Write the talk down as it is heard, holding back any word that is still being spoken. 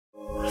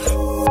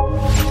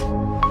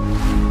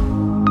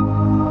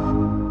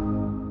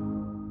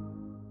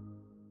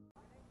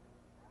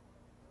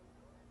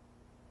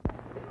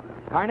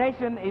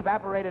Carnation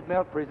Evaporated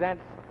Milk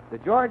presents the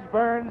George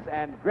Burns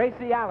and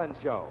Gracie Allen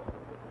Show.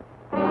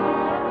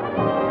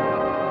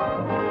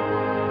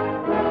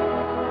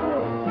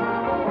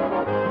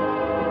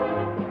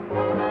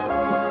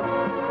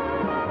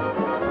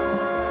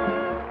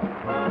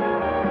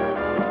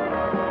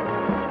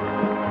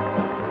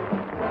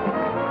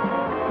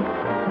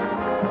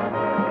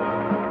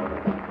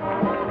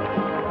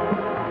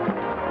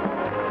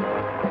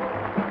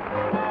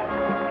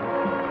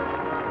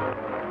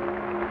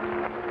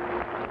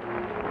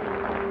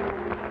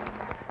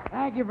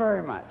 Thank you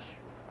very much.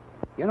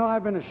 You know,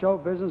 I've been in show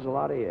business a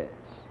lot of years.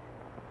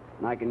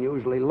 And I can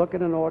usually look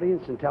at an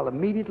audience and tell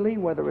immediately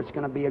whether it's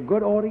going to be a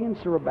good audience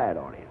or a bad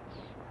audience.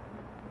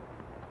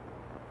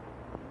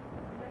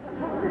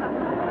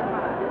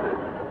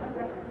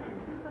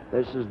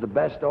 This is the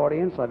best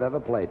audience I've ever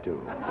played to.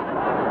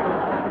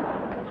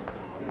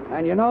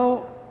 And you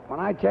know, when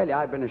I tell you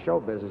I've been in show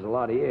business a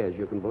lot of years,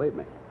 you can believe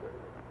me.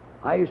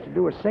 I used to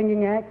do a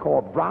singing act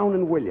called Brown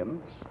and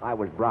Williams. I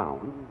was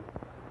Brown.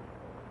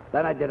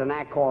 Then I did an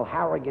act called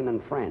Harrigan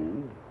and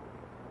Friend.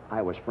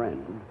 I was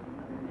Friend.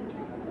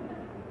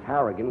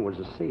 Harrigan was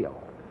a seal.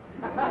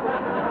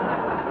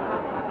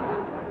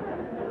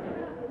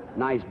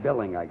 Nice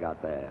billing I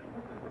got there.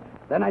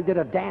 Then I did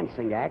a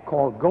dancing act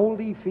called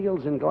Goldie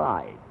Fields and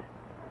Glide.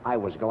 I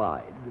was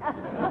Glide.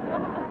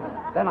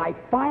 Then I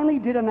finally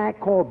did an act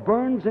called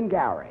Burns and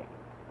Gary.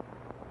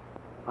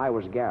 I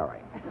was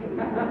Gary.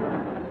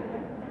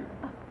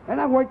 And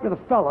I worked with a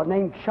fella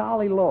named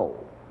Charlie Lowe.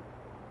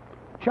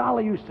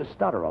 Charlie used to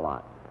stutter a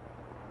lot.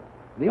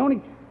 The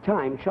only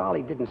time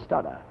Charlie didn't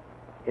stutter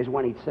is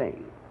when he'd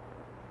sing.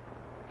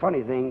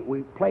 Funny thing,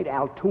 we played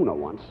Altoona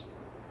once,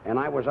 and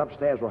I was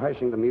upstairs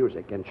rehearsing the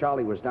music, and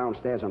Charlie was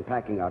downstairs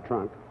unpacking our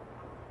trunk,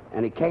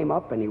 and he came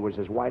up, and he was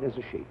as white as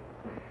a sheet.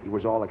 He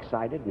was all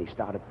excited, and he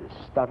started to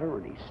stutter,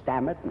 and he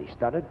stammered, and he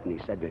stuttered, and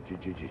he said,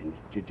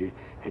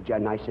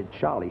 and I said,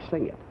 Charlie,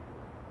 sing it.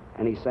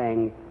 And he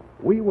sang,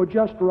 "We were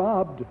just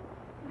robbed."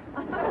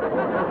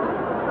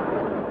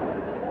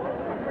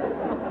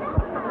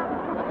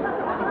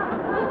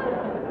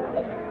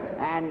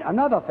 And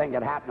another thing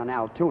that happened in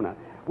Altoona,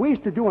 we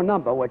used to do a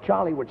number where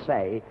Charlie would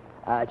say,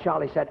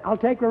 Charlie said, "I'll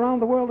take her around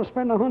the world to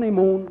spend a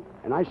honeymoon."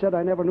 And I said,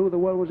 "I never knew the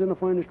world was in a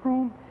furnished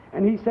room."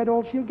 And he said,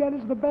 "All she'll get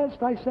is the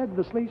best." I said,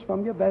 "The sleeves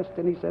from your vest."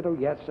 And he said, "Oh,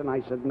 yes." And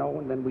I said, "No."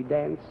 And then we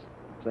danced.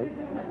 See?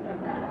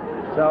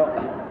 So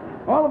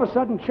all of a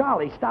sudden,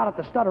 Charlie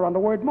started to stutter on the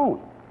word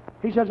moon.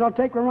 He says, "I'll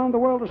take her around the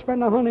world to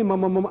spend a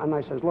honeymoon." And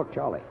I says, "Look,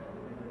 Charlie,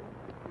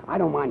 I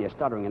don't mind you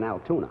stuttering in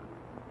Altoona.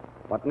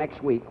 But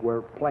next week,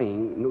 we're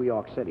playing New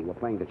York City. We're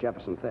playing the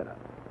Jefferson Theater.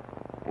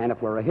 And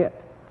if we're a hit,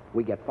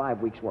 we get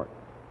 5 weeks' work.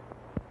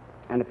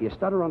 And if you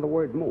stutter on the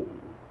word moon,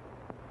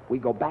 we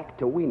go back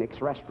to Weenix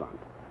Restaurant.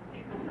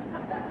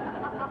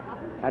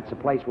 That's the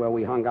place where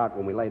we hung out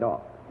when we laid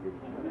off."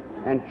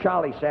 And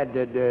Charlie said,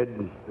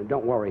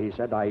 "Don't worry," he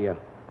said, I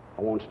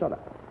won't stutter."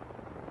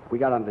 We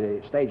got on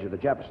the stage of the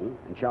Jefferson,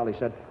 and Charlie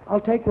said,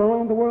 "I'll take her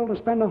around the world to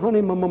spend a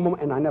honeymoon."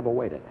 And I never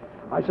waited.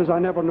 I says, "I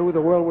never knew the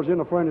world was in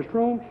a furnished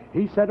room."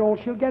 He said, "All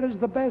she'll get is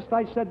the best."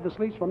 I said, "The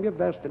sleeves from your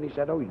vest." And he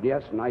said, "Oh,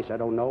 yes." And I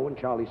said, "Oh, no." And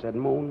Charlie said,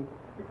 "Moon."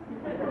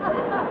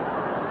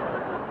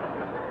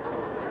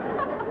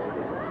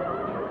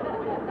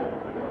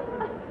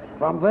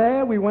 From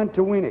there, we went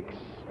to Weenix.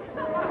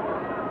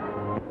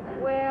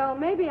 Well,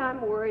 maybe I'm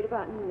worried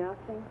about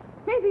nothing.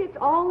 Maybe it's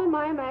all in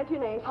my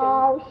imagination.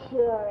 Oh,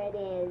 sure it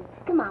is.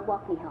 Come on,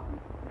 walk me home.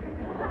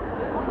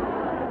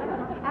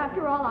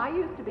 After all, I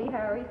used to be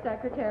Harry's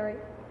secretary.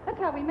 That's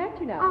how we met,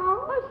 you know.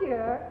 Oh?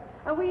 Sure.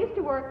 And we used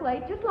to work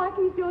late, just like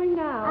he's doing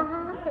now.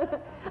 Uh-huh.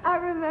 I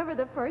remember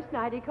the first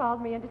night he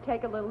called me in to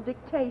take a little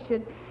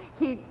dictation.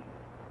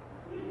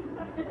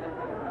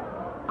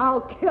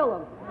 I'll kill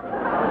him.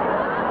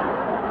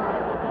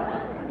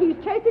 He's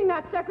chasing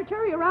that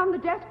secretary around the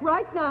desk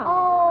right now.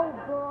 Oh,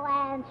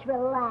 Blanche,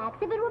 relax.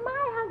 If it were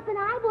my husband,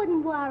 I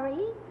wouldn't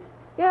worry.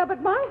 Yeah,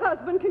 but my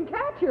husband can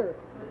catch her.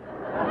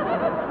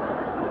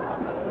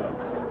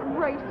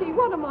 Gracie,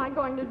 what am I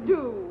going to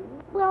do?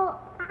 Well,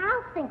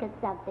 I'll think of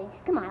something.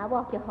 Come on, I'll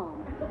walk you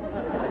home.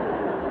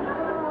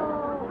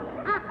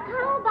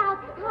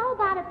 How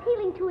about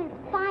appealing to his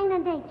finer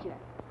nature?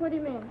 What do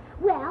you mean?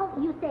 Well,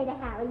 you say to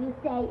Harry,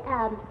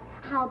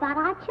 how about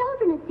our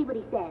children, and see what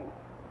he says.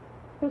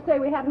 He'll say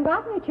we haven't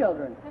got any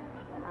children.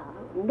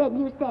 Then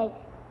you say,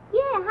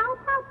 yeah, how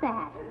about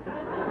that?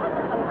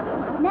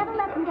 Never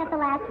let them get the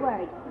last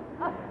word.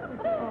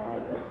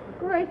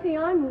 Gracie,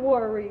 I'm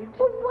worried.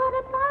 Well, what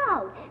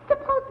about?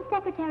 Suppose the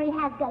secretary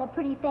has got a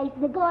pretty face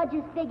and a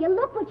gorgeous figure.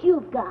 Look what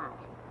you've got.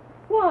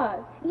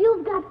 What?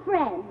 You've got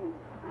friends.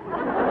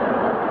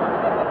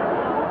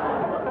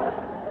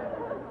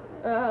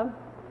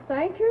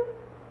 Thank you.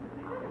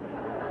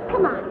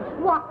 Come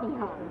on, walk me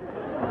home.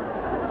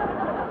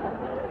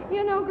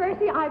 You know,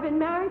 Gracie, I've been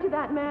married to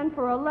that man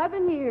for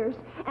 11 years,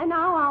 and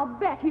now I'll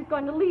bet he's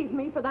going to leave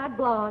me for that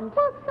blonde.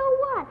 Well, so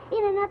what?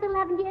 In another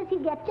 11 years, he'll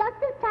get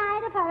just as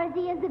tired of her as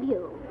he is of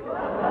you.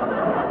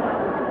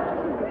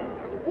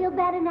 Feel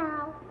better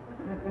now?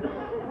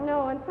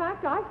 No, in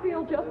fact, I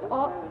feel just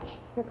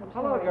Here comes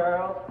Hello, Harry.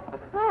 girls.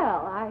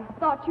 Well, I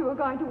thought you were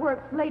going to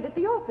work late at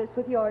the office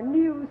with your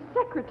new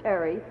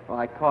secretary. Well,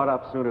 I caught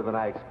up sooner than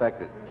I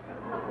expected.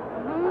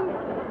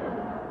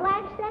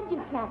 Blanche said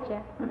you'd catch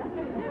her.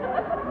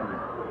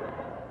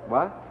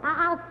 What?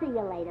 I'll see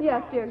you later.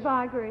 Yes, Blanche. dear.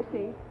 Bye,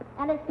 Gracie.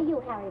 And as for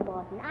you, Harry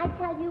Morton, I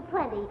tell you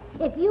plenty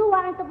if you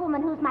aren't the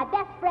woman who's my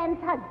best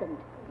friend's husband.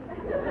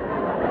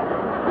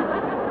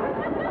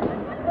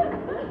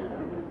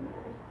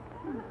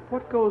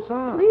 What goes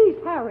on? Please,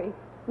 Harry,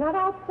 not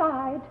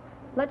outside.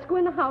 Let's go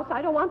in the house.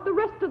 I don't want the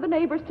rest of the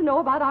neighbors to know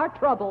about our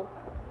trouble.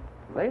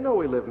 They know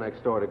we live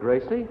next door to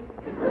Gracie.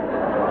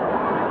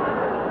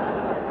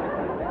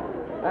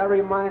 That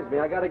reminds me,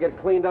 I gotta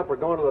get cleaned up. We're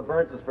going to the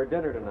Burnses for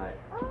dinner tonight.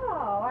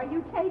 Oh, are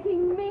you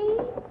taking me?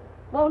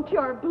 Won't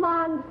your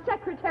blonde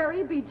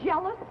secretary be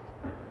jealous?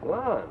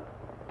 Blonde.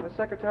 The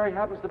secretary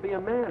happens to be a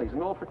man. He's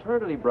an old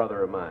fraternity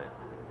brother of mine.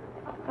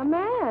 A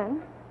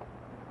man?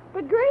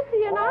 But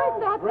Gracie and I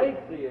thought...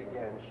 Gracie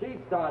again. She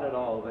started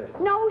all this.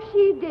 No,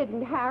 she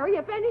didn't, Harry.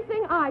 If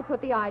anything, I put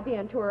the idea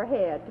into her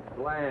head.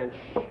 Blanche,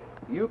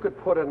 you could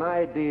put an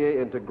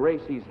idea into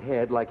Gracie's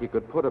head like you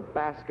could put a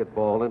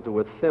basketball into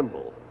a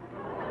thimble.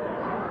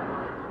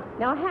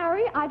 Now,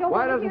 Harry, I don't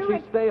Why want to doesn't hear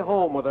she stay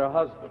home with her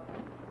husband?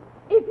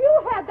 If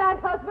you had that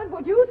husband,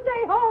 would you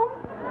stay home?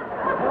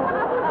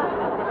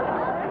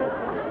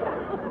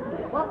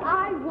 Well,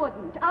 I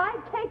wouldn't.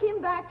 I'd take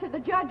him back to the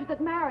judge that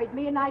married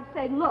me, and I'd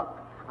say, look,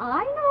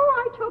 I know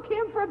I took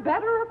him for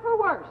better or for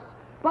worse,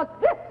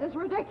 but this is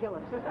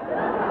ridiculous.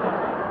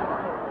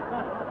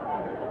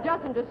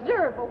 Doesn't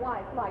deserve a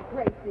wife like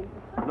Gracie.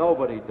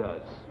 Nobody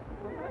does.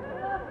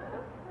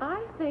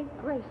 I think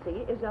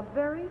Gracie is a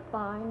very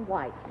fine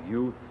wife.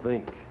 You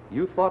think.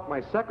 You thought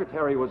my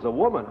secretary was a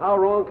woman. How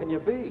wrong can you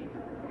be?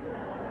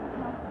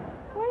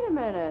 Wait a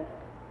minute.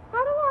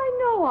 How do I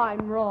know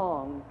I'm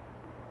wrong?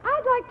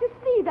 I'd like to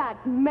see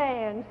that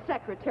man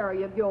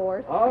secretary of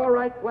yours. All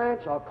right,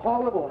 Blanche, I'll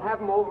call him. We'll have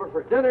him over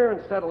for dinner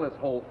and settle this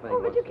whole thing.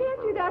 Oh, but you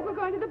can't do that. We're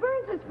going to the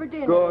Burnses for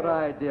dinner. Good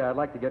idea. I'd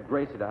like to get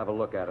Gracie to have a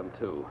look at him,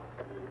 too.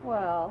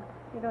 Well,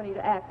 you don't need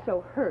to act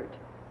so hurt.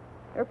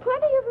 There are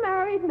plenty of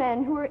married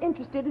men who are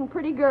interested in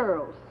pretty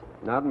girls.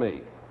 Not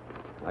me.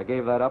 I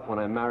gave that up when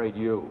I married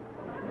you.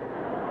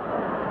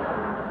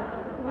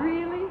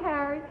 Really,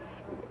 Harry?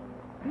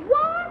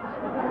 What?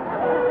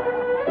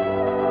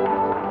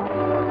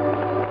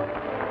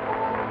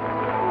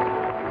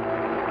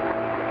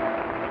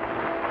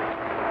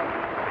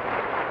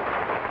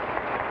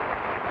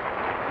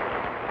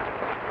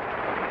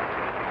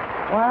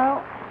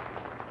 Well,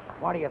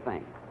 what do you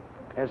think?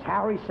 Is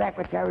Harry's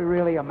secretary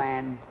really a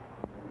man?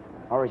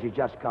 Or is he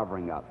just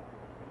covering up?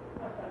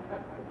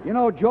 You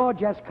know,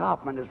 George S.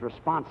 Kaufman is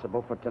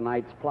responsible for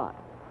tonight's plot.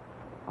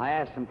 I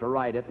asked him to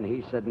write it, and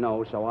he said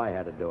no, so I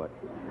had to do it.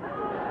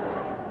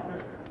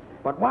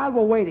 But while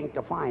we're waiting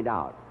to find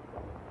out,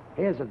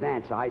 here's a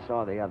dancer I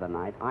saw the other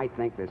night. I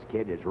think this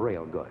kid is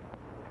real good.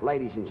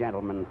 Ladies and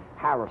gentlemen,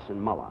 Harrison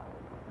Muller.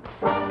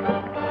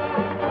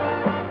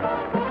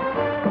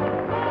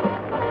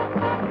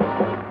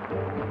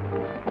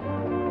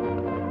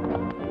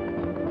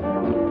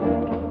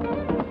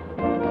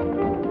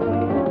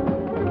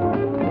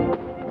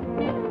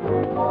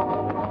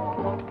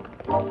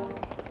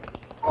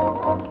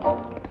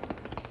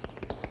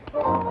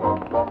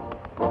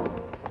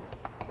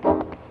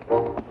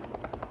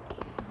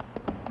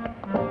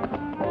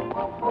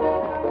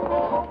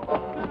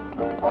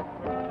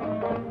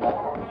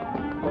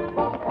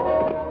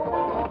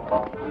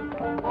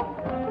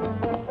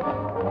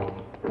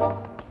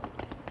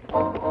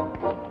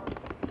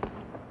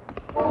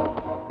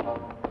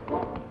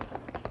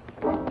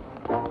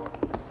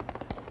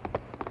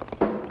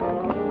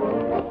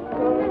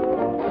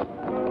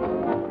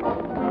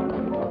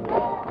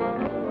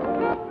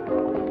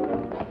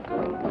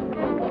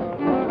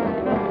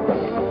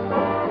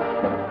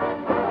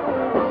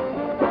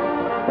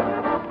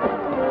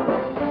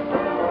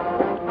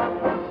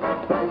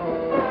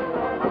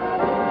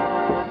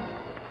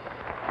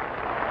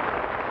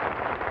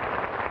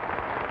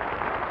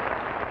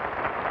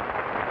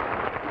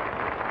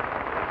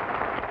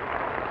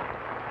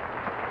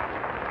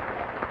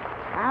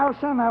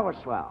 Harrison, that was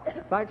swell.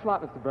 Thanks a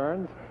lot, Mr.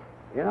 Burns.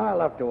 You know, I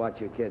love to watch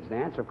you kids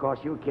dance. Of course,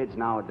 you kids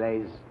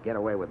nowadays get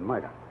away with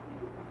murder.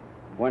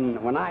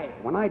 When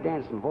I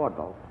danced in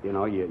vaudeville, you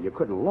know, you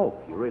couldn't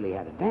lope. You really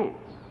had to dance.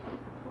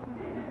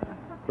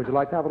 Would you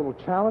like to have a little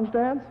challenge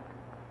dance?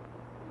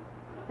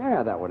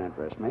 Yeah, that would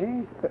interest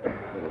me.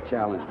 Little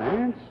challenge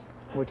dance.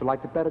 Would you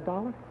like to bet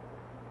 $1?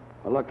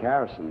 Well, look,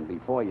 Harrison,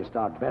 before you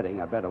start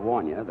betting, I better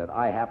warn you that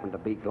I happen to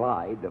be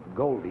Glide of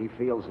Goldie,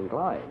 Fields, and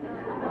Glide.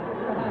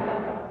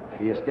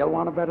 Do you still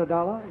want to bet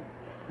 $1?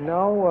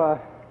 No,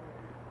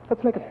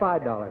 let's make it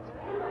 $5.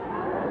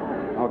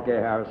 Okay,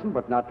 Harrison,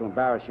 but not to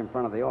embarrass you in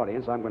front of the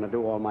audience, I'm going to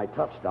do all my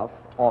tough stuff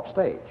off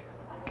stage.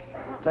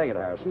 Take it,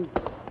 Harrison.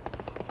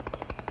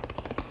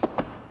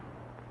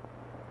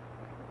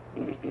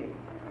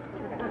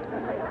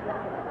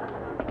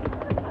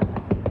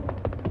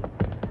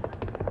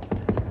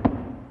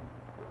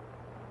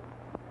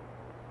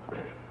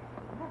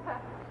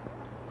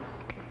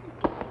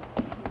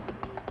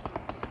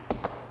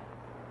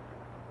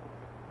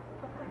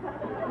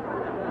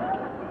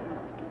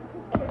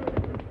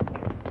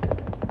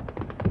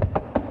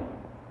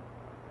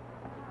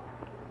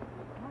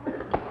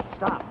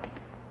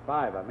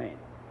 $5, I mean.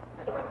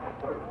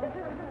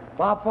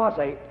 Bob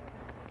Fosse.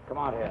 Come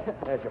on here.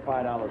 There's your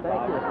 $5, Bob.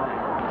 Thank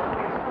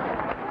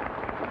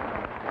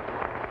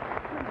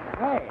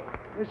you. Hey,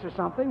 this is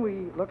something.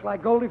 We look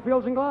like Goldie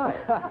Fields and Glyde.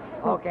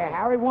 Okay,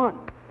 Harry, 1,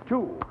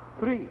 2,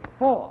 3,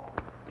 4.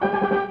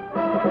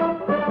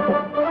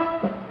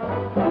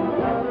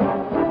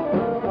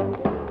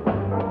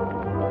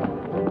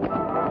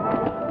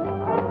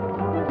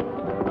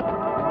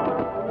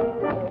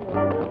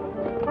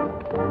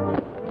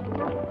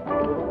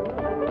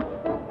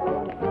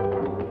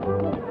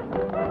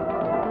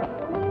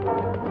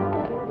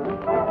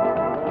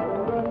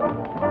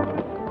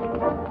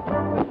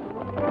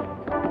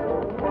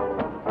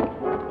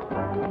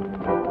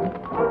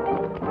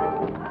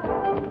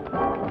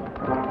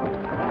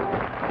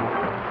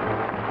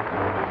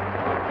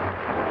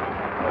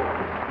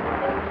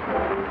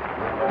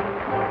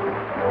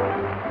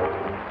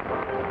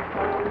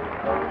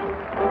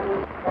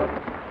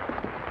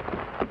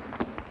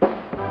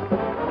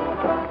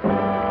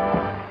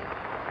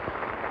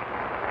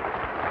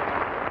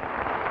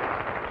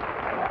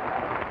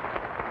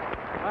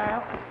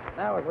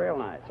 Real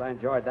nice. I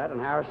enjoyed that. And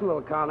Harrison, a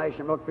little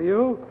carnation milk for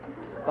you.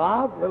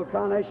 Bob, a little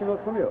carnation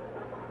milk from you.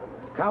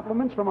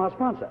 Compliments from our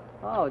sponsor.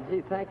 Oh,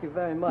 gee, thank you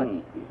very much.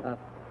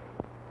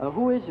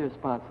 Who is your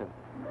sponsor?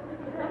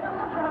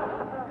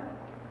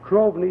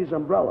 Croveney's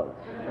Umbrellas.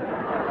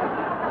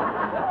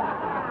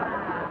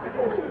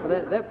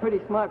 Well, they're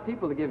pretty smart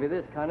people to give you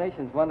this.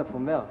 Carnation's wonderful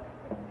milk.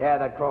 Yeah,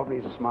 that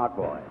Croveney's a smart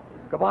boy.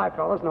 Goodbye,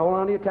 fellas, and hold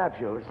on to your tap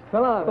shoes.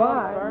 So long.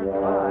 Bye.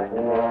 Bye.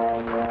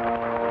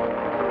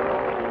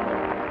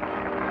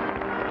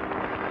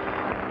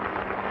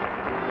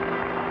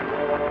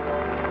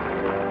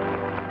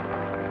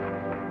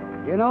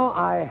 You know,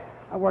 I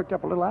worked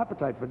up a little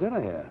appetite for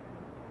dinner here.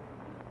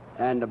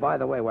 And by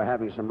the way, we're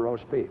having some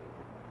roast beef.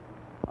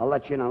 I'll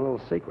let you in on a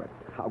little secret,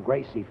 how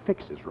Gracie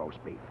fixes roast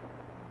beef.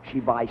 She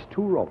buys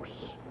 2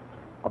 roasts,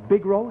 a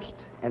big roast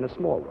and a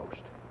small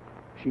roast.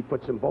 She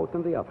puts them both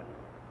in the oven.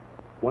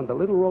 When the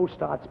little roast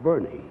starts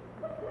burning,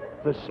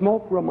 the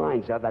smoke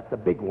reminds her that the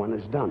big one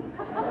is done.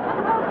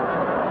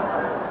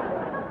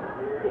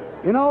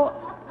 You know,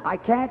 I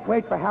can't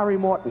wait for Harry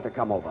Morton to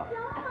come over.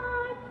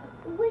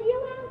 Will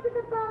you answer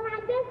the phone?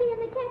 I'm busy in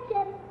the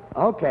kitchen.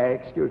 Okay,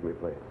 excuse me,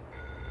 please.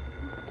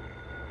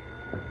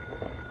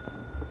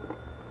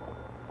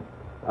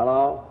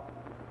 Hello?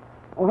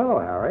 Oh, hello,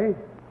 Harry.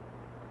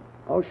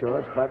 Oh, sure,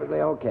 it's perfectly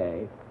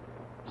okay.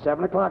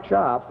 7 o'clock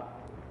sharp.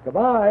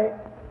 Goodbye.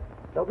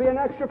 There'll be an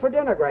extra for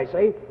dinner,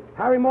 Gracie.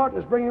 Harry Morton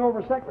is bringing over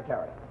a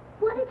secretary.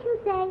 What did you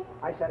say?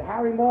 I said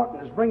Harry Morton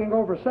is bringing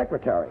over a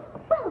secretary.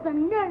 Well, the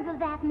nerve of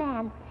that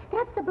man.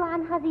 That's the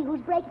blonde hussy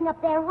who's breaking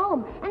up their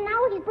home. And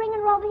now he's bringing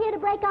her over here to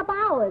break up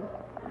ours.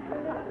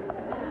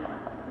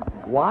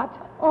 What?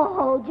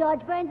 Oh, George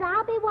Burns,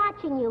 I'll be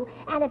watching you.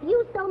 And if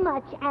you so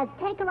much as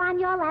take her on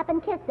your lap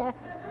and kiss her,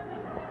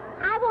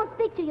 I won't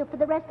speak to you for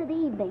the rest of the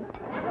evening.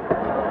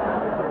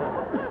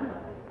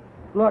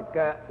 Look,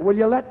 will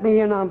you let me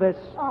in on this?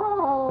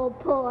 Oh,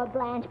 poor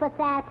Blanche, but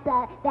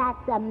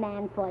that's a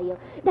man for you.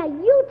 Now,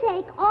 you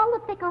take all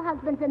the fickle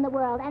husbands in the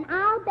world, and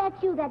I'll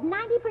bet you that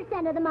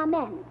 90% of them are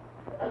men.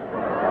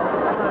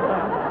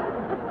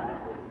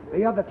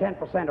 The other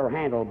 10% are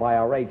handled by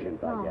our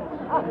agent, I guess.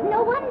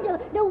 No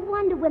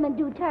wonder women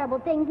do terrible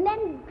things.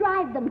 Men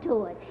drive them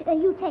to it.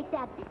 You take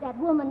that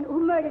woman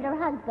who murdered her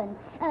husband,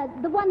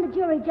 the one the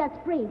jury just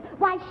freed.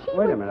 Why,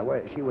 Wait a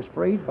minute, she was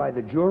freed by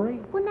the jury?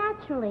 Well,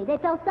 naturally. They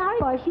felt sorry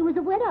for her. She was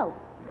a widow.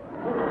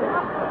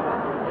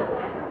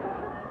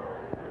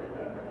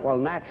 Well,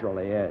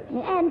 naturally, yes.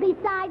 And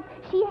besides,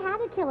 she had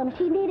to kill him.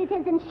 She needed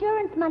his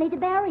insurance money to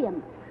bury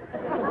him.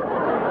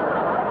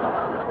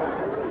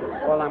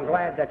 Well, I'm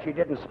glad that she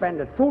didn't spend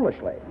it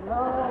foolishly.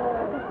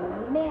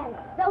 Oh, men.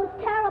 Those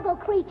terrible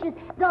creatures.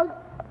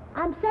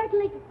 I'm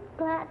certainly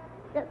glad.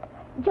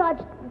 George,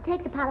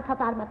 take the powder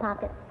puff out of my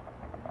pocket.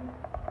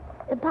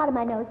 Part of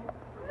my nose.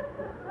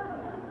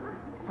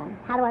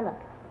 How do I look?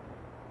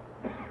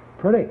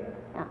 Pretty.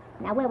 Oh,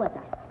 now, where was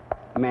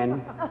I?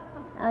 Men.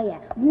 Oh, yeah.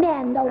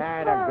 Men, those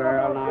Atta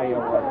girl, now you're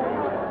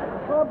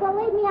working. Well,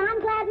 believe me,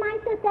 I'm glad my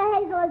sister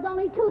Hazel is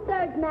only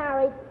 2/3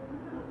 married.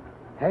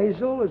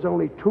 Hazel is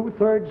only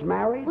 2/3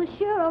 married? Well,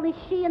 sure, only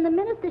she and the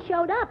minister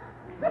showed up.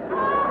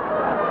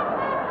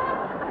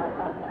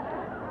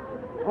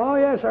 Oh,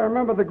 yes, I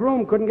remember the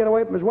groom couldn't get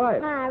away from his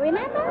wife.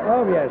 Remember?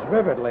 Oh, yes,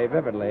 vividly,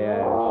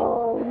 yes.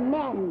 Oh,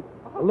 men.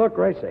 Look,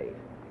 Gracie,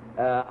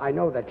 I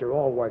know that you're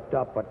all worked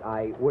up, but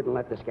I wouldn't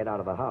let this get out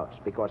of the house,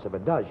 because if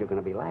it does, you're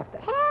going to be laughed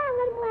at. Hell,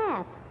 let them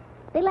laugh.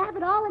 They laugh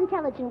at all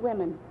intelligent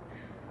women.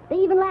 They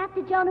even laughed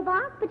at Joan of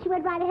Arc, but she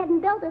went right ahead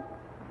and built it.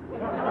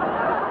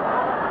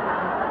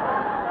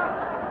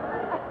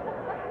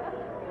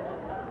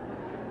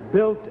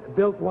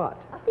 Built what?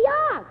 The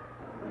Ark.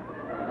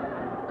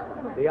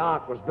 The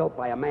Ark was built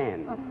by a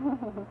man.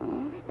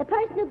 The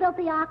person who built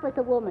the Ark was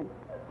a woman.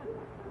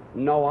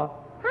 Noah.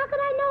 How could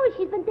I know?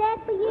 She's been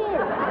dead for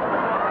years.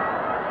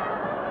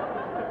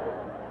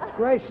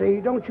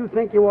 Gracie, don't you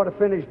think you ought to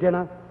finish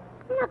dinner?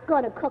 I'm not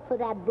going to cook for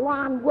that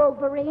blonde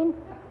Wolverine.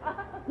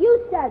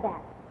 You stir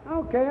that.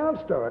 Okay, I'll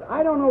stir it.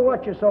 I don't know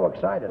what you're so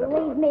excited about.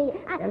 Believe me.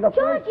 In the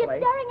George, first you're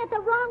place- stirring it the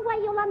wrong way.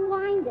 You'll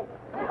unwind it.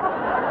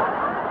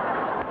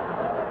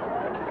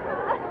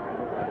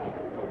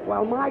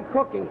 Well, my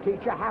cooking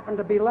teacher happened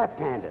to be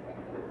left-handed.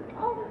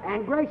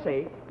 And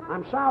Gracie,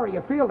 I'm sorry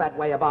you feel that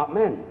way about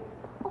men.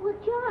 Oh, well,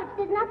 George,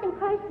 there's nothing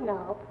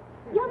personal.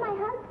 You're my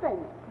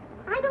husband.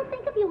 I don't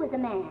think of you as a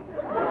man.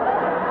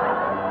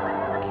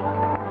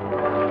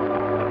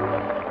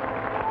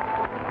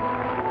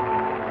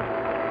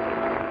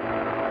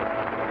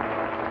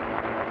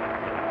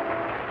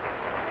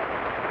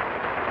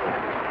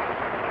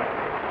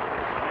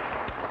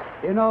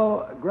 You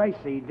know,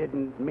 Gracie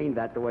didn't mean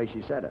that the way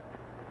she said it.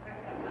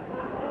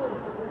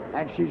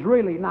 And she's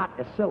really not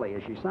as silly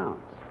as she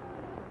sounds.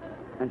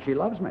 And she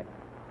loves me.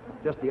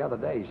 Just the other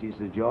day, she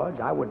says, George,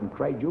 I wouldn't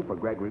trade you for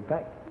Gregory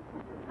Peck.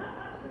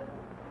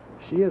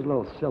 She is a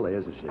little silly,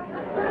 isn't she?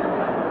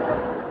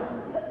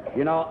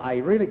 You know, I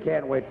really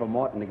can't wait for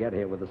Morton to get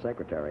here with the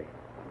secretary.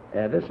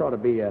 This ought to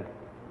be a...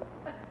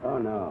 Oh,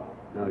 no.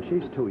 No,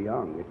 she's too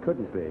young. It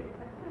couldn't be.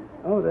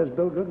 Oh, there's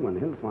Bill Goodwin.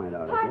 He'll find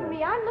out. Pardon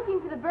me, I'm looking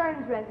for the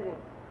Burns residence.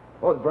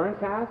 Oh, the Burns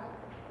house?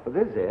 Well,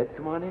 this is it.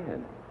 Come on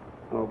in.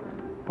 Oh,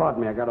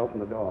 pardon me. I got to open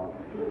the door.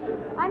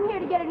 I'm here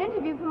to get an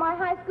interview for my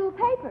high school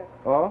paper.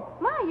 Oh?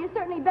 My, you're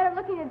certainly better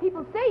looking than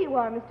people say you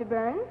are, Mr.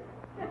 Burns.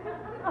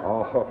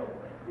 Oh,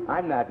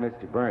 I'm not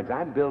Mr. Burns.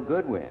 I'm Bill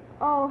Goodwin.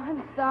 Oh,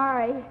 I'm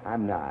sorry.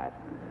 I'm not.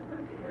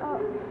 Oh,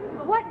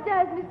 what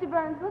does Mr.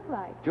 Burns look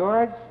like?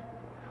 George?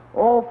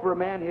 Oh, for a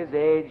man his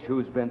age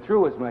who's been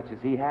through as much as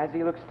he has,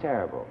 he looks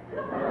terrible.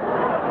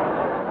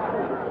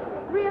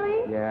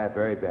 Really? Yeah,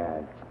 very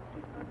bad.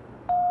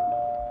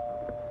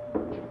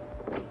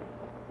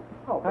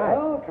 Oh, Hi.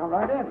 Bill, come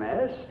right in,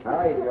 miss. How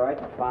are you, George?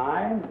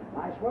 Fine.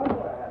 Nice weather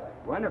we're having.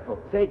 Wonderful.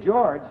 Say,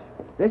 George,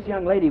 this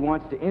young lady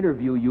wants to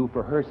interview you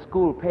for her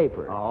school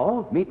paper.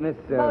 Oh? Meet Miss...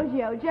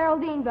 Boggio,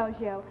 Geraldine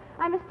Boggio.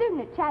 I'm a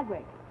student at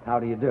Chadwick. How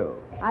do you do?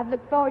 I've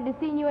looked forward to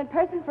seeing you in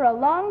person for a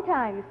long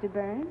time, Mr.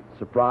 Burns.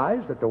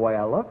 Surprised at the way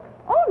I look?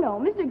 Oh, no,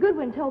 Mr.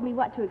 Goodwin told me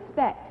what to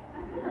expect.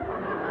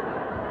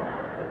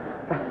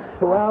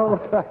 Well,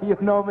 you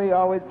know me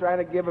always trying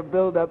to give a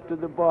build-up to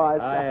the boss.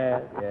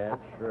 Yeah.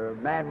 For a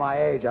man my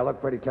age, I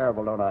look pretty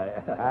terrible, don't I?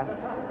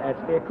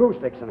 That's the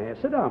acoustics in here.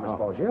 Sit down, Miss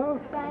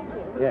Boggio. Thank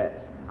you. Yes.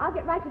 I'll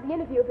get right to the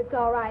interview if it's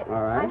all right.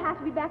 All right. I'd have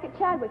to be back at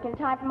Chadwick in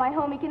time for my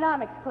home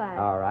economics class.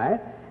 All right.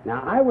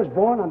 Now, I was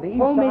born on the east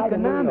Home side of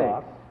New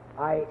economics?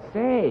 York.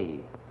 Say,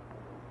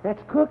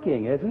 that's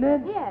cooking, isn't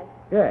it? Yes.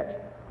 Yes.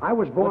 I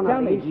was born Well, tell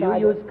on the me, east do you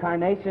side... use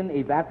carnation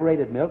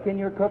evaporated milk in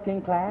your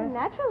cooking class?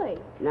 Naturally.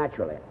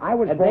 Naturally. I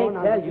was And they born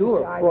on tell the you,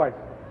 east of side... course,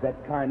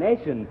 that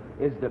carnation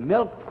is the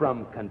milk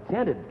from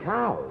contented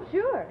cows.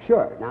 Sure.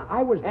 Sure. Now,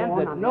 I was born And on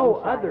that the no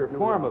east side other of New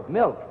form York. of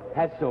milk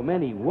has so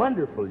many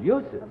wonderful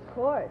uses. Of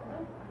course.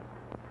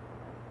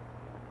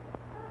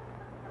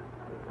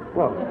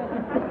 Well,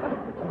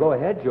 go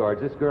ahead, George.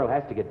 This girl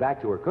has to get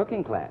back to her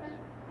cooking class.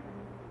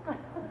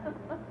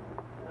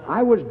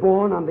 I was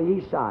born on the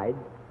east side.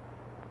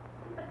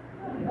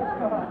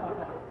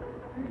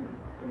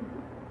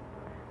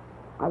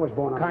 I was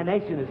born on...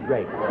 Carnation is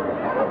great.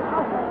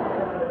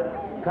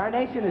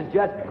 Carnation is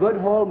just good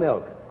whole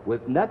milk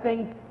with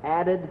nothing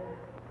added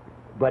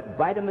but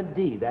vitamin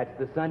D. That's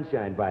the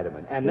sunshine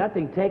vitamin. And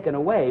nothing taken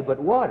away but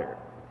water.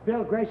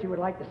 Bill, Gracie would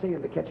like to see you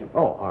in the kitchen.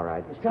 Oh, all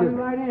right. He's Excuse coming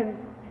me. right in.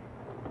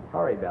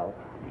 Hurry, Bill.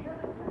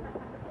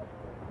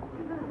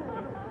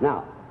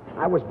 Now,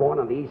 I was born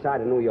on the east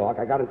side of New York.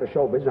 I got into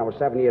show business. I was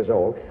 7 years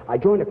old. I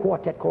joined a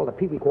quartet called the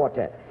Pee Wee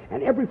Quartet.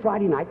 And every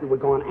Friday night, we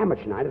would go on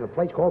amateur night at a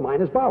place called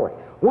Miners Bowery.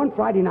 One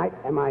Friday night...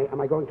 Am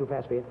I going too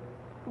fast for you?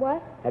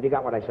 What? Have you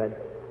got what I said?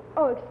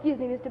 Oh, excuse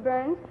me, Mr.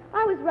 Burns.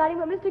 I was writing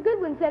what Mr.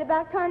 Goodwin said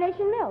about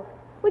carnation milk.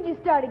 Would you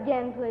start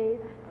again, please?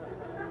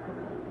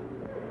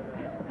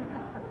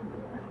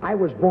 I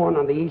was born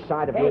on the east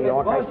side of Hey, New Miss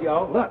York.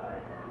 Boggio, look.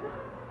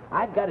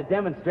 I've got a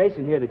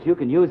demonstration here that you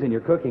can use in your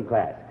cooking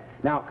class.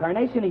 Now,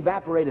 carnation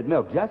evaporated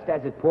milk, just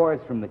as it pours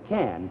from the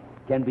can,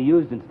 can be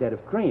used instead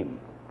of cream.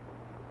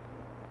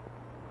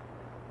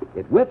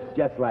 It whips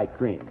just like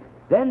cream.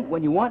 Then,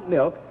 when you want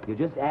milk, you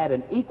just add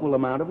an equal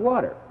amount of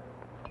water.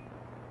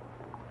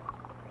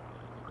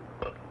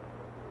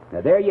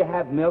 Now, there you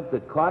have milk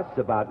that costs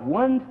about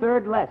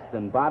 1/3 less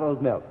than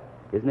bottled milk.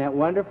 Isn't that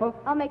wonderful?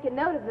 I'll make a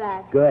note of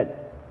that. Good.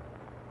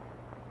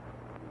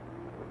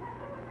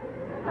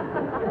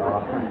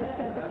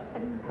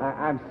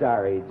 I'm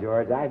sorry,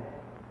 George. I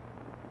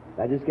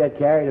just got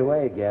carried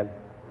away again.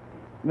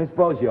 Miss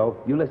Boggio,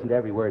 you listen to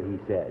every word he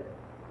says.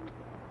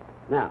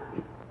 Now,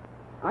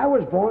 I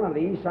was born on the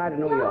east side of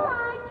New York.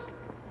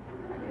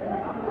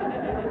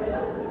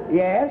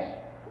 Yes?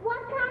 What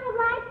kind of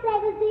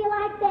lifesavers do you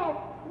like best?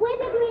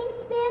 Wintergreen,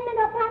 spearmint,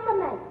 or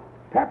peppermint?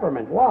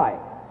 Peppermint. Why?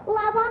 Well,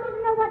 I wanted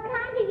to know what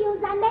kind you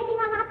use. I'm making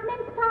a hot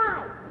mince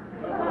pie.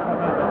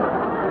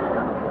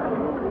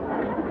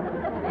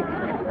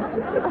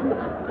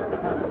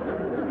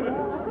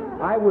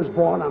 I was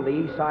born on the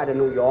east side of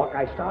New York.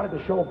 I started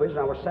in show business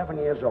when I was 7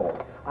 years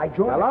old. I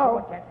joined Hello?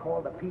 a quartet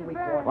called the Pee Wee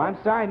Quartet. Well, I'm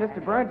sorry,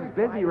 Mr. Burns is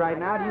busy right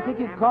now. Do you think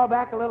you'd call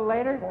back a little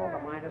later? Called the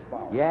Miners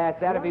Ball. Yes,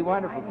 that'd be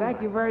wonderful.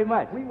 Thank you very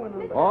much.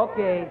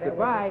 Okay,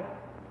 goodbye.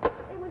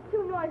 It was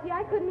too noisy.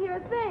 I couldn't hear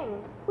a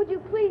thing. Would you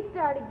please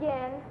start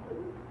again?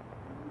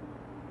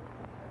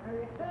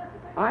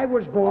 I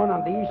was born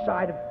on the east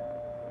side of...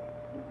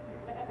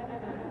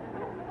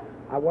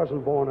 I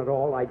wasn't born at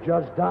all. I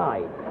just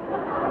died.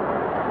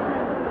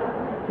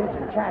 Kids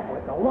in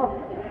Chadwick, look.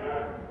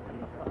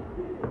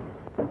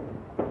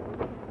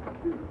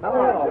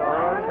 Hello,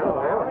 John.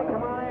 Hello.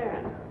 Come on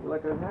in. You're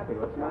looking happy.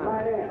 What's the Come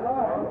matter? right in.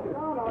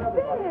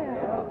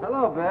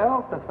 Hello,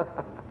 Bill.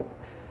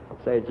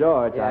 Say,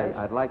 George, Yes?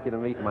 I'd like you to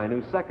meet my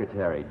new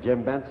secretary,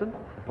 Jim Benson.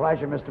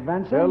 Pleasure, Mr.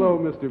 Benson. Hello,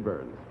 Mr.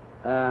 Burns.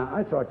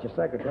 I thought your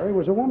secretary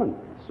was a woman.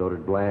 So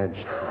did Blanche.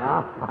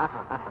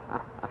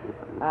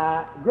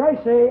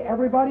 Gracie,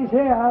 everybody's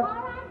here. All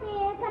right,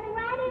 dear. Coming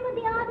right in with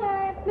the order.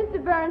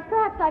 Mr. Burns,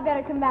 perhaps I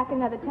better come back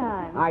another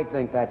time. I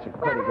think that's a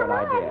pretty Well, good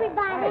hello, idea.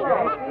 everybody.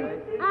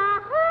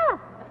 Uh-huh.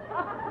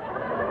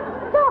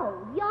 So,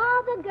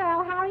 you're the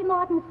girl Harry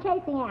Morton's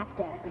chasing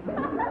after.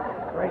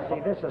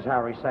 Gracie, this is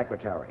Harry's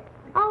secretary.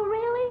 Oh,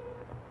 really?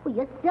 Well,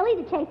 you're silly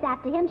to chase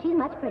after him. She's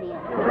much prettier.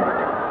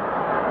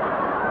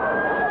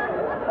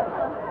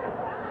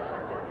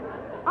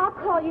 I'll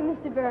call you,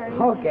 Mr. Burns.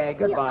 Okay,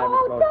 goodbye, Miss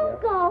Oh,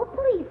 don't go.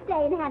 Please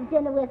stay and have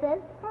dinner with us.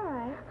 All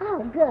right.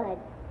 Oh, good.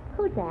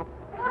 Who's that?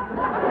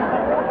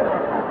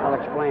 I'll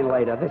explain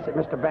later. This is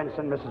Mr.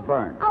 Benson, Mrs.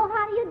 Burns. Oh,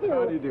 how do you do?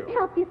 How do you do?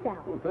 Help yourself.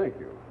 Well, thank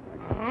you.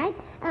 All right.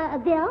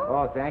 Bill?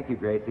 Oh, thank you,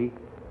 Gracie.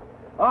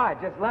 Oh, I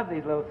just love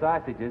these little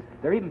sausages.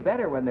 They're even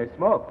better when they're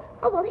smoked.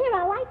 Oh, well, here,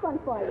 I'll light one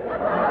for you.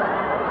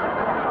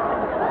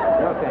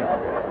 No, thank you.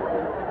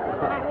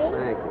 Harry?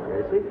 Thank you,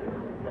 Gracie.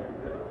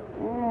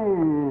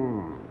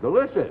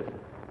 Delicious.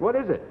 What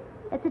is it?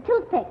 It's a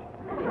toothpick.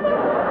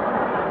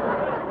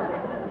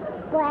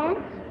 Blanche?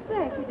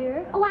 Thank you,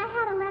 dear. Oh, I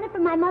had a letter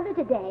from my mother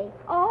today.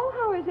 Oh,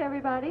 how is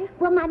everybody?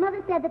 Well, my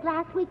mother said that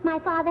last week my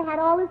father had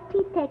all his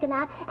teeth taken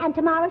out, and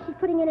tomorrow she's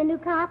putting in a new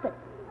carpet.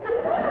 Mr.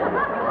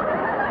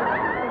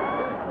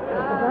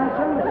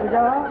 Benson, a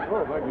cigar?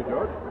 Oh, thank you,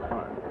 George.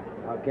 Fine.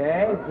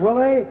 Okay.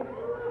 Willie?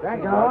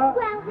 Thank you. Cigar?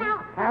 Well, now,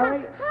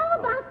 Harry? how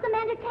about some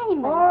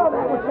entertainment? Oh,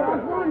 that would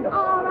sound wonderful.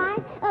 All right.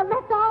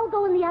 Let's all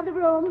go in the other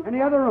room. In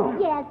the other room?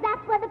 Yes,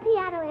 that's where the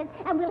piano is,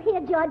 and we'll hear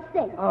George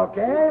sing.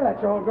 Okay,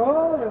 let's all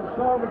go. The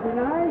song would be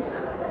nice.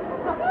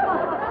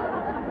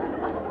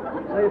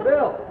 Say,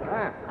 Bill.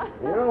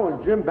 You know,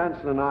 when Jim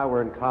Benson and I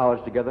were in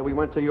college together, we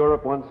went to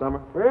Europe one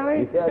summer.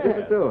 Really? Yeah,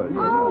 just do it.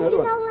 Oh, you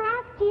know,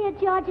 last year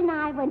George and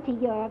I went to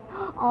Europe.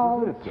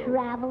 Oh, Is it so?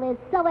 travel is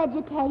so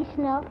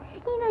educational.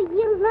 You know,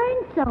 you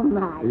learn so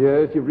much.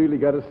 Yes, you've really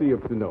got to see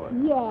it to know it.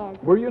 Yes.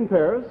 Were you in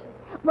Paris?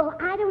 Well,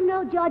 I don't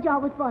know. George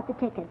always bought the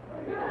tickets.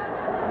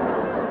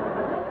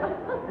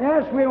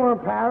 Yes, we were in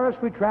Paris.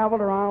 We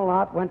traveled around a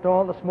lot, went to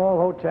all the small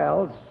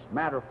hotels.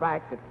 Matter of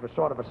fact, it was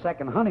sort of a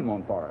second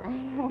honeymoon for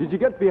us. Did you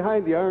get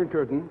behind the Iron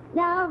Curtain?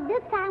 No,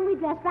 this time we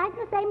dressed right in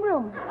the same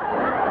room.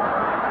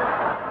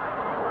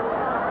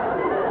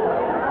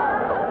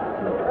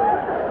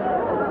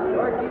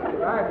 George, these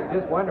cigars are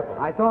just wonderful.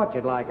 I thought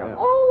you'd like them.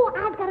 Oh,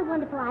 I've got a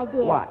wonderful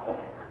idea. What?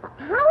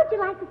 How would you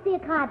like to see a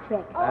card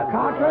trick?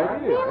 Card trick?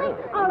 Really?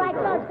 All right,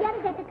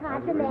 George, get the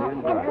cards in there.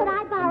 And could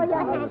I borrow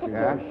your handkerchief?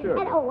 Yeah, sure.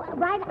 And,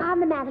 right on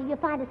the mantel, you'll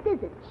find a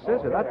scissors.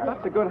 Scissor,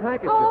 that's a good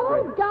handkerchief.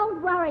 Oh, Gracie.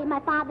 don't worry. My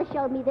father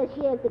showed me this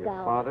years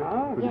ago. Father?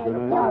 Yeah,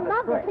 you'll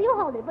love it. So you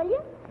hold it, will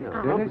you?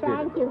 Oh,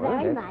 thank you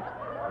very much.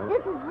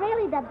 This is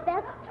really the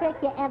best trick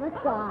you ever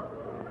saw.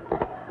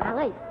 Now,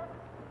 wait.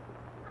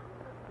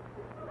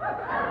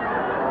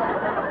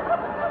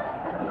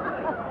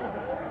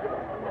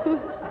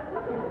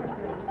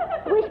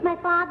 Wish my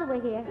father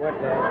were here. What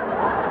the?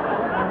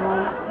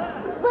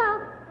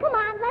 Well, come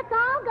on, let's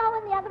all go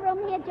in the other room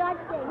and hear George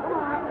sing. Come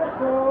on. Let's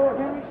go.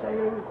 Hear me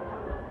sing.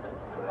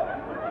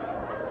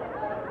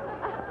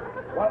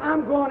 Well,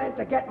 I'm going in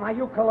to get my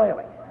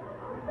ukulele.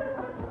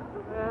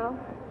 Well,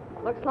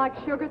 looks like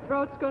Sugar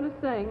Throat's going to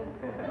sing.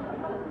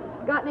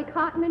 Got any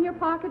cotton in your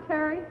pocket,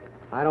 Harry?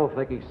 I don't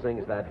think he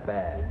sings that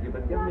bad. You've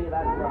been giving me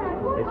that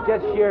trouble. It's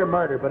just sheer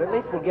murder, but at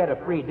least we'll get a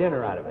free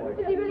dinner out of it.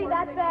 Is he really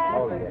that bad?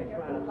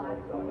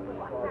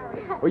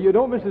 Well, you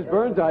know, Mrs.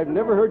 Burns, I've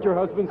never heard your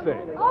husband sing.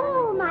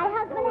 Oh, my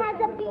husband has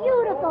a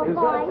beautiful Is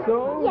that voice.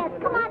 so? Yes,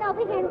 come on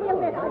over here and we'll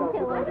listen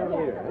to it.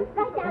 Yes.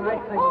 Right down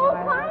here. Oh,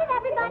 quiet,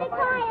 everybody,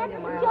 quiet.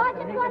 George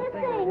is going to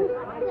sing.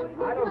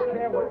 I don't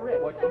care what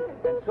mushy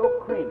and so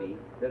creamy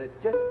that it's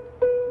just...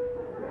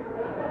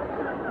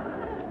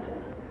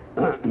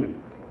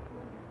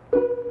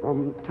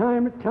 From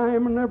time to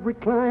time in every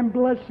climb,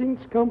 blessings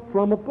come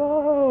from above.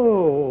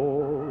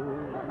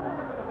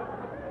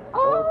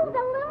 Oh,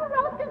 the little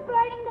roast is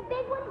burning. The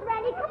big one's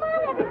ready. Come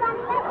on,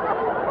 everybody. Let's go.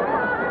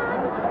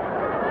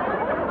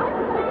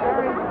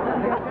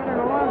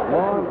 Come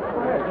on.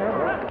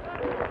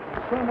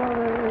 Come on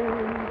in.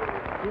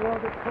 You are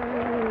the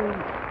same.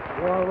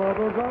 You are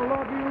others I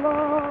love you,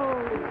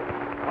 love.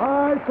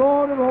 I I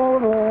thought it all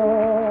in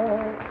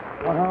all.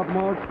 I have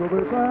much to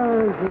be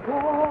thankful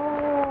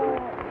for.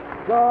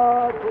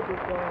 God to be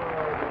thankful.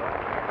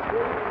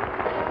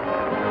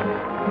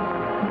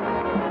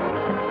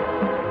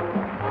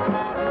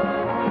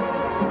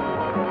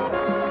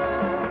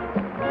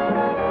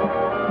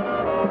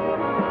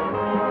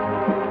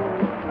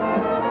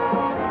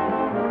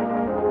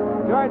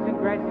 George and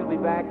Gracie will be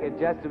back in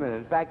just a minute.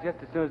 In fact, just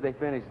as soon as they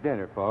finish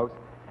dinner, folks.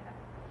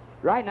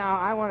 Right now,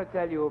 I want to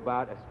tell you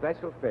about a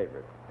special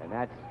favorite, and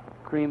that's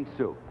cream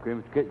soup.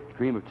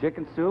 Cream of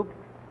chicken soup,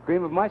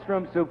 cream of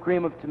mushroom soup,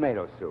 cream of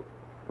tomato soup.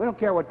 We don't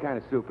care what kind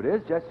of soup it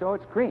is, just so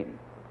it's cream.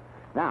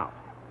 Now,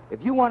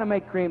 if you want to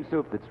make cream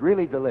soup that's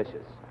really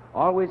delicious,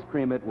 always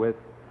cream it with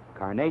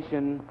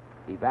Carnation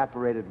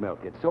evaporated milk.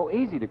 It's so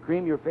easy to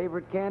cream your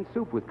favorite canned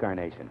soup with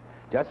Carnation.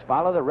 Just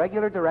follow the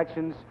regular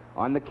directions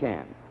on the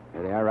can.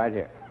 Here they are right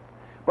here.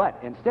 But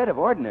instead of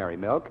ordinary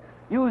milk,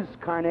 use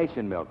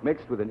Carnation milk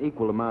mixed with an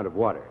equal amount of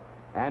water.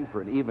 And for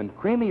an even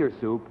creamier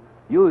soup,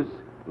 use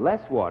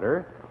less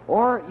water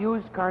or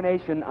use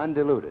Carnation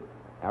undiluted.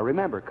 Now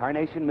remember,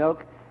 Carnation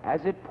milk,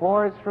 as it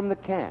pours from the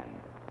can,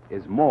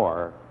 is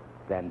more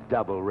than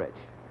double rich.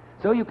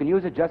 So you can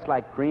use it just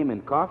like cream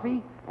in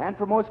coffee and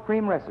for most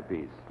cream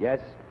recipes. Yes,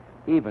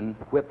 even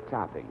whipped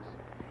toppings.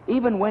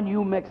 Even when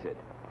you mix it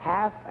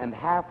half and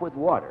half with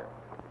water,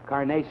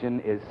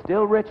 Carnation is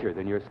still richer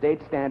than your state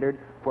standard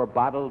for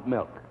bottled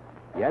milk.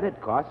 Yet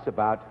it costs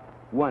about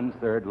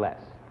 1/3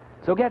 less.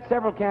 So get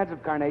several cans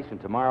of Carnation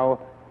tomorrow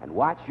and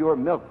watch your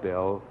milk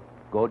bill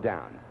go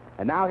down.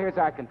 And now here's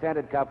our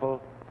contented couple,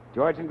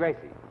 George and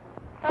Gracie.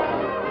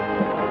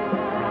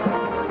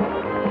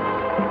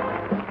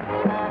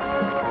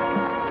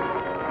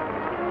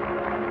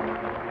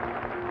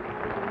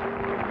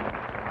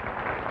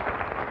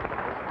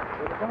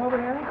 Come over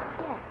here?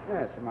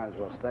 Yes, you might as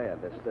well stay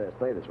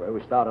this way.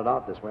 We started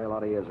out this way a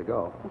lot of years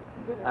ago.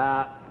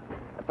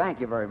 Thank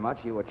you very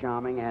much. You were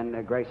charming,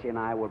 and Gracie and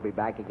I will be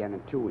back again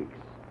in 2 weeks.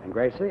 And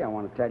Gracie, I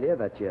want to tell you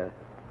that your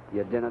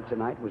dinner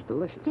tonight was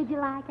delicious. Did you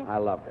like it? I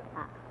loved it.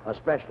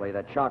 Especially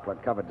that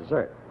chocolate-covered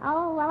dessert.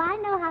 Oh, well, I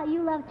know how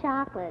you love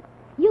chocolate.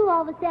 You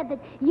always said that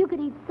you could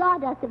eat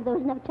sawdust if there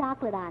was enough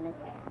chocolate on it.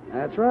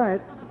 That's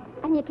right.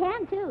 And you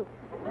can, too.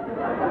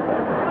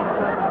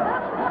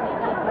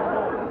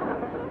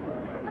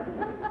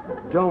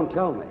 Don't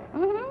tell me.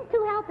 Mm-hmm,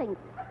 2 helpings.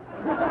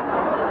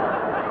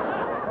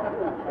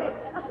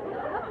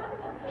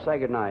 Say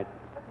good night.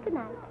 Good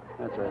night.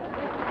 That's right.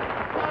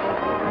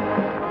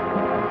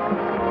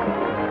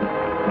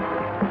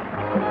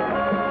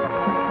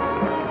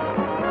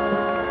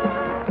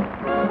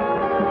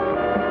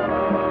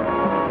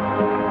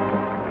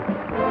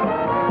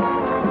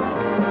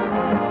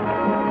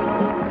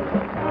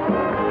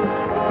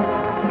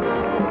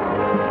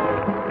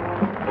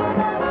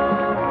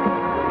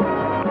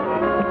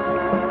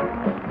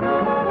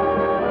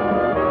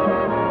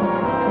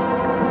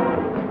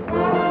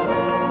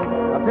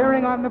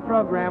 Appearing on the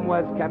program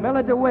was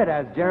Camilla DeWitt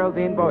as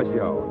Geraldine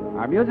Boggio.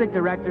 Our music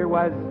director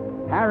was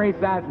Harry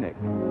Sosnick.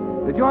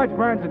 The George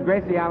Burns and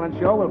Gracie Allen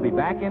Show will be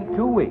back in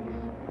 2 weeks.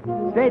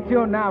 Stay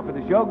tuned now, for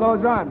the show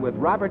goes on with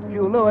Robert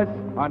Q. Lewis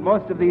on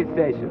most of these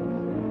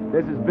stations.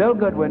 This is Bill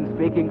Goodwin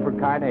speaking for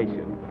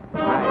Carnation.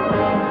 Bye.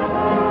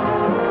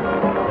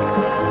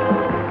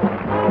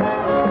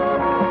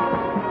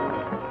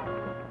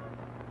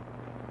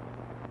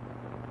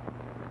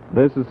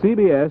 This is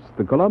CBS,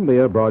 the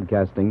Columbia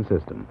Broadcasting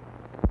System.